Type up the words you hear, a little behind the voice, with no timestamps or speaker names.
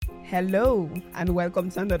Hello and welcome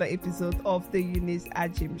to another episode of the Eunice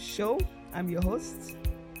Ajim Show. I'm your host,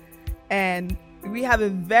 and we have a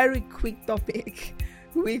very quick topic,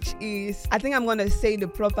 which is, I think I'm going to say the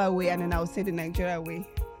proper way and then I'll say the Nigeria way.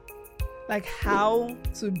 Like how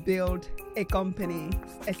to build a company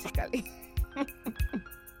ethically.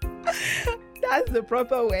 That's the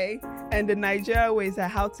proper way, and the Nigeria way is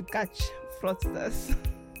how to catch fraudsters.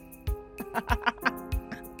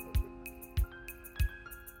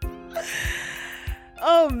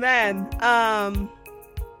 Oh man,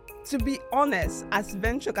 to be honest, as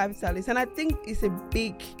venture capitalists, and I think it's a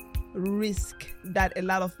big risk that a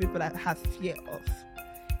lot of people have fear of.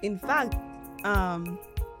 In fact, I'm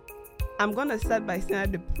gonna start by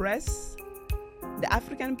saying that the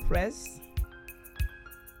African press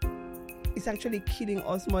is actually killing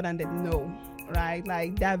us more than they know, right?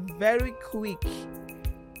 Like they're very quick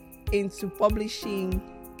into publishing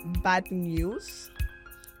bad news.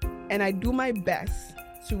 And I do my best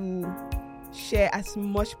to share as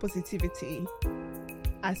much positivity,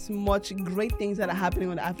 as much great things that are happening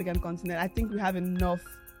on the African continent. I think we have enough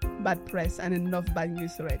bad press and enough bad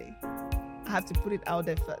news already. I have to put it out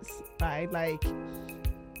there first, right? Like,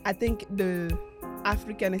 I think the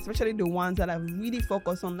African, especially the ones that are really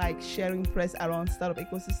focused on like sharing press around startup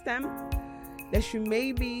ecosystem, they should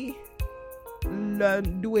maybe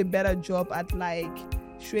do a better job at like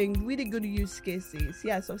showing really good use cases.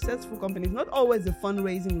 Yeah, successful companies, not always the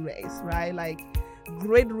fundraising race, right? Like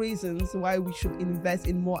great reasons why we should invest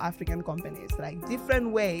in more African companies, like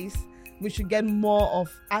different ways we should get more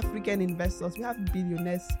of African investors. We have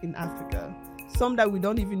billionaires in Africa, some that we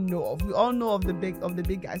don't even know of. We all know of the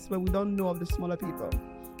big guys, but we don't know of the smaller people.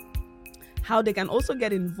 How they can also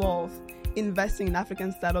get involved investing in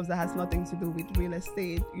African startups that has nothing to do with real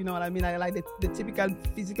estate. You know what I mean? I like the typical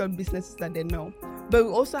physical businesses that they know. But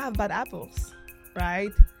we also have bad apples, right?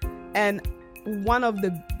 And one of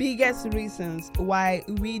the biggest reasons why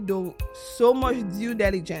we do so much due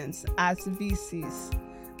diligence as VCs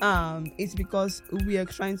is because we are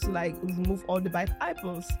trying to like remove all the bad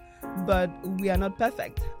apples, but we are not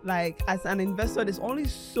perfect. Like as an investor, there's only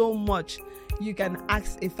so much you can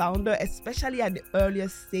ask a founder, especially at the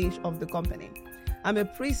earliest stage of the company. I'm a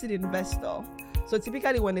pre-seed investor, so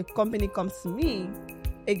typically when a company comes to me,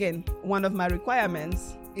 again, one of my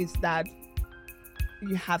requirements is that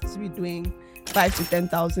you have to be doing 5 to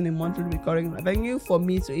 10,000 in monthly recurring revenue for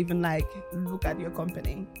me to even like look at your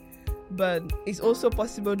company. But it's also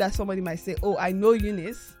possible that somebody might say, "Oh, I know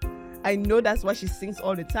Eunice. I know that's what she sings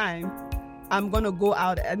all the time. I'm gonna go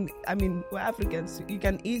out and I mean, we're Africans. You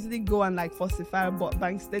can easily go and like falsify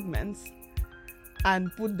bank statements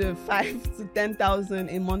and put the 5 to 10,000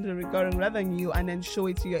 in monthly recurring revenue and then show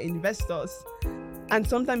it to your investors." And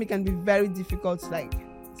sometimes it can be very difficult to like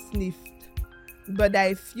sniff. But there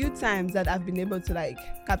are a few times that I've been able to like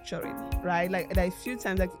capture it, right? Like there are a few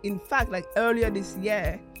times, like in fact, like earlier this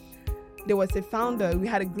year, there was a founder. We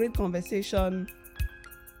had a great conversation.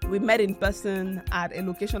 We met in person at a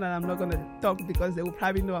location that I'm not going to talk because they will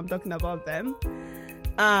probably know I'm talking about them.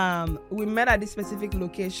 We met at this specific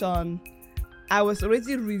location. I was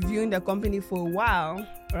already reviewing the company for a while,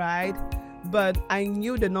 right? But I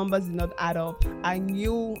knew the numbers did not add up. I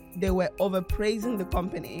knew they were overpraising the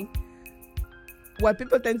company. What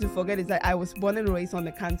people tend to forget is that I was born and raised on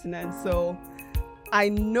the continent. So I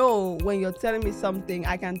know when you're telling me something,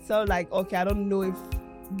 I can tell like, okay, I don't know if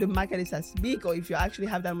the market is as big or if you actually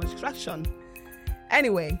have that much traction.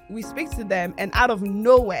 Anyway, we speak to them and out of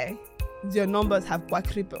nowhere, their numbers have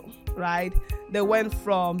quadrupled, right? They went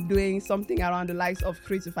from doing something around the likes of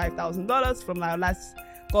 $3,000 to $5,000 from our last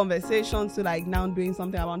conversation to like now doing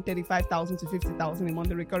something around 35,000 to 50,000 in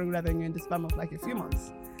monthly recurring revenue in the span of like a few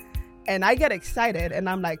months. And I get excited and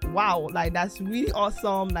I'm like, wow, like that's really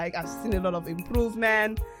awesome. Like I've seen a lot of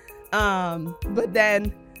improvement. But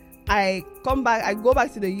then I go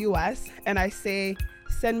back to the US and I say,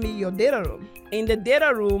 send me your data room. In the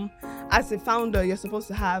data room, as a founder, you're supposed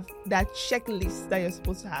to have that checklist that you're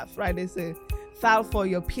supposed to have, right? There's a file for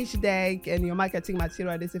your pitch deck and your marketing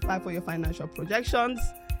material. There's a file for your financial projections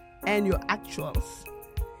and your actuals.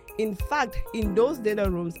 In fact, in those data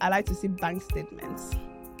rooms, I like to see bank statements.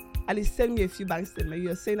 At least send me a few bank statements.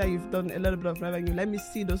 You're saying that you've done a little bit of revenue. Let me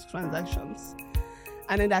see those transactions.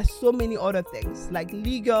 And then there's so many other things like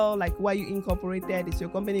legal, like why you incorporated. Is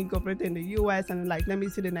your company incorporated in the US? And like, let me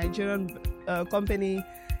see the Nigerian company.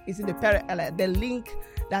 Is it the link?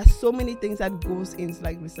 There's so many things that goes into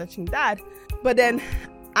like researching that. But then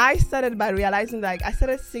I started by realizing like I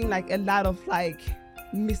started seeing like a lot of like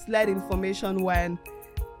misled information when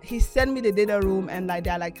he sent me the data room and like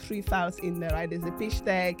there are like 3 files in there, right? There's a pitch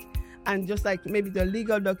deck, and just like maybe the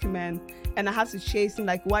legal document, and I have to chase in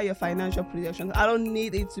like, what are your financial projections? I don't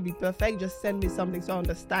need it to be perfect. Just send me something so I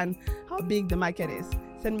understand how big the market is.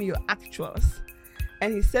 Send me your actuals.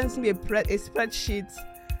 And he sends me a spreadsheet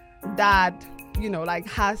that, like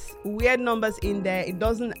has weird numbers in there. It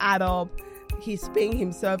doesn't add up. He's paying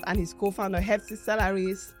himself and his co-founder hefty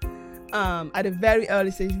salaries at a very early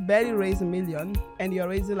stage. Barely raised $1 million, and you're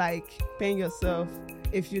already like paying yourself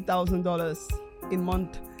a few $1,000s a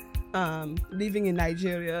month, living in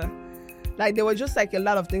Nigeria. Like, there were just like a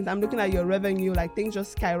lot of things. I'm looking at your revenue, like things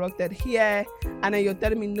just skyrocketed here, and then you're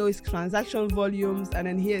telling me no, it's transaction volumes, and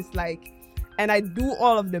then here it's like, and I do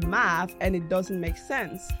all of the math and it doesn't make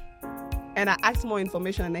sense. And I ask more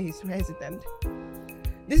information and then he's hesitant.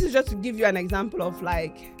 This is just to give you an example of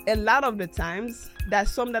like, a lot of the times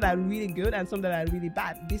there's some that are really good and some that are really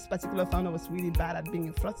bad. This particular founder was really bad at being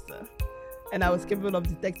a fraudster, and I was capable of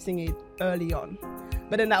detecting it early on.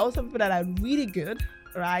 But then there are also people that are really good,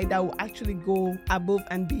 right, that will actually go above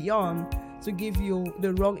and beyond to give you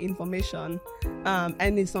the wrong information.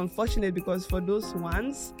 And it's unfortunate because for those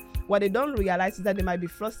ones, what they don't realize is that they might be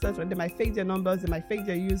fraudsters, or they might fake their numbers, they might fake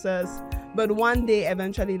their users. But one day,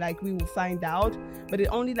 eventually, like, we will find out. But it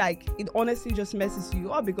honestly just messes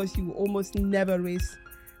you up, because you will almost never raise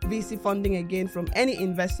VC funding again from any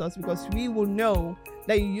investors, because we will know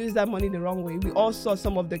that you use that money the wrong way. We all saw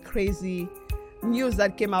some of the crazy news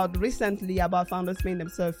that came out recently about founders paying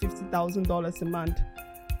themselves $50,000 a month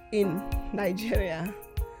in Nigeria,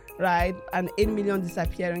 right? And 8 million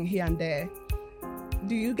disappearing here and there.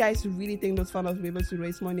 Do you guys really think those founders will be able to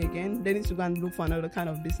raise money again? They need to go and look for another kind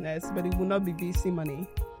of business, but it will not be VC money.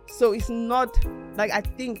 So it's not like, I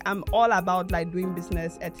think I'm all about like doing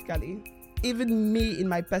business ethically. Even me in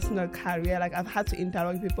my personal career, like, I've had to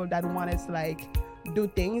interact with people that wanted to like do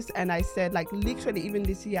things, and I said, like, literally even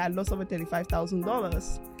this year I lost over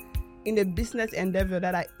 $35,000 in a business endeavor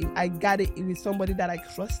that I got it with somebody that I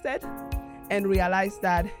trusted, and realized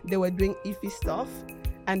that they were doing iffy stuff,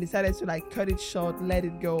 and decided to like cut it short, let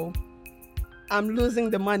it go. I'm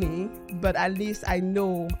losing the money, but at least I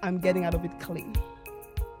know I'm getting out of it clean.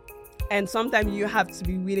 And sometimes you have to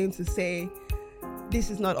be willing to say,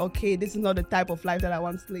 this is not okay, this is not the type of life that I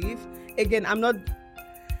want to live. Again,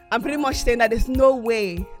 I'm pretty much saying that there's no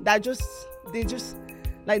way that they just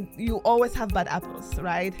like, you always have bad apples,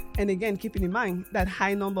 right? And again, keeping in mind that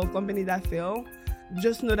high number of companies that fail,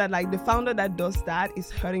 just know that like the founder that does that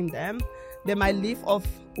is hurting them. They might live off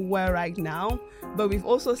well right now, but we've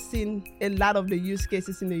also seen a lot of the use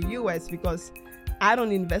cases in the US, because I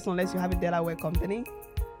don't invest unless you have a Delaware company.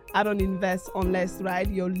 I don't invest unless, right,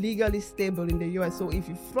 you're legally stable in the US. So if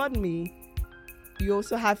you fraud me, you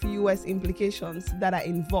also have US implications that are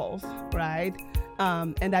involved, right?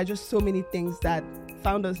 And there are just so many things that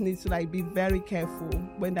founders need to like be very careful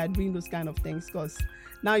when they're doing those kind of things, because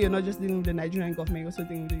now you're not just dealing with the Nigerian government, you're also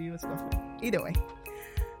dealing with the US government. Either way,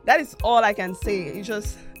 that is all I can say. It's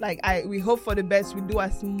just like, we hope for the best. We do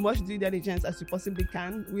as much due diligence as we possibly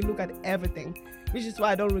can. We look at everything, which is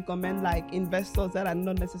why I don't recommend like investors that are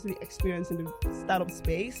not necessarily experienced in the startup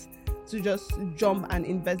space to just jump and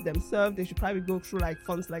invest themselves. They should probably go through like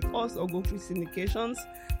funds like us, or go through syndications,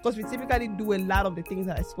 because we typically do a lot of the things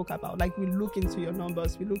that I spoke about. Like, we look into your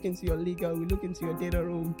numbers, we look into your legal, we look into your data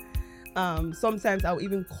room. Sometimes I'll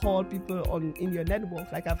even call people in your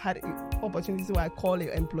network. Like, I've had opportunities where I call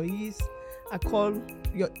your employees, I call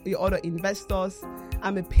your other investors.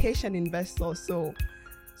 I'm a patient investor, so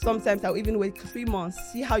sometimes I'll even wait 3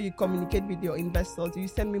 months, see how you communicate with your investors. Do you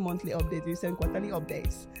send me monthly updates? Do you send quarterly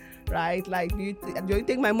updates? Right? Like, do you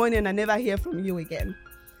take my money and I never hear from you again?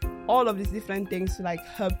 All of these different things to like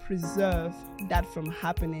help preserve that from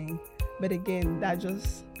happening. But again, they're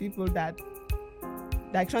just people that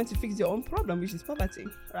they're trying to fix their own problem, which is poverty,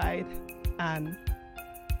 right? And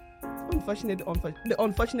the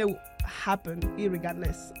unfortunate will happen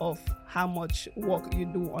irregardless of how much work you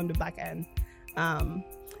do on the back end.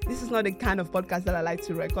 This is not the kind of podcast that I like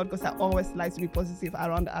to record, because I always like to be positive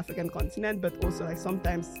around the African continent, but also like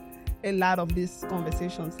sometimes a lot of these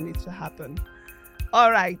conversations need to happen. All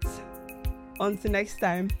right, until next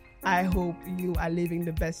time, I hope you are living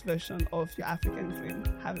the best version of your African dream.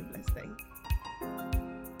 Have a blessed day.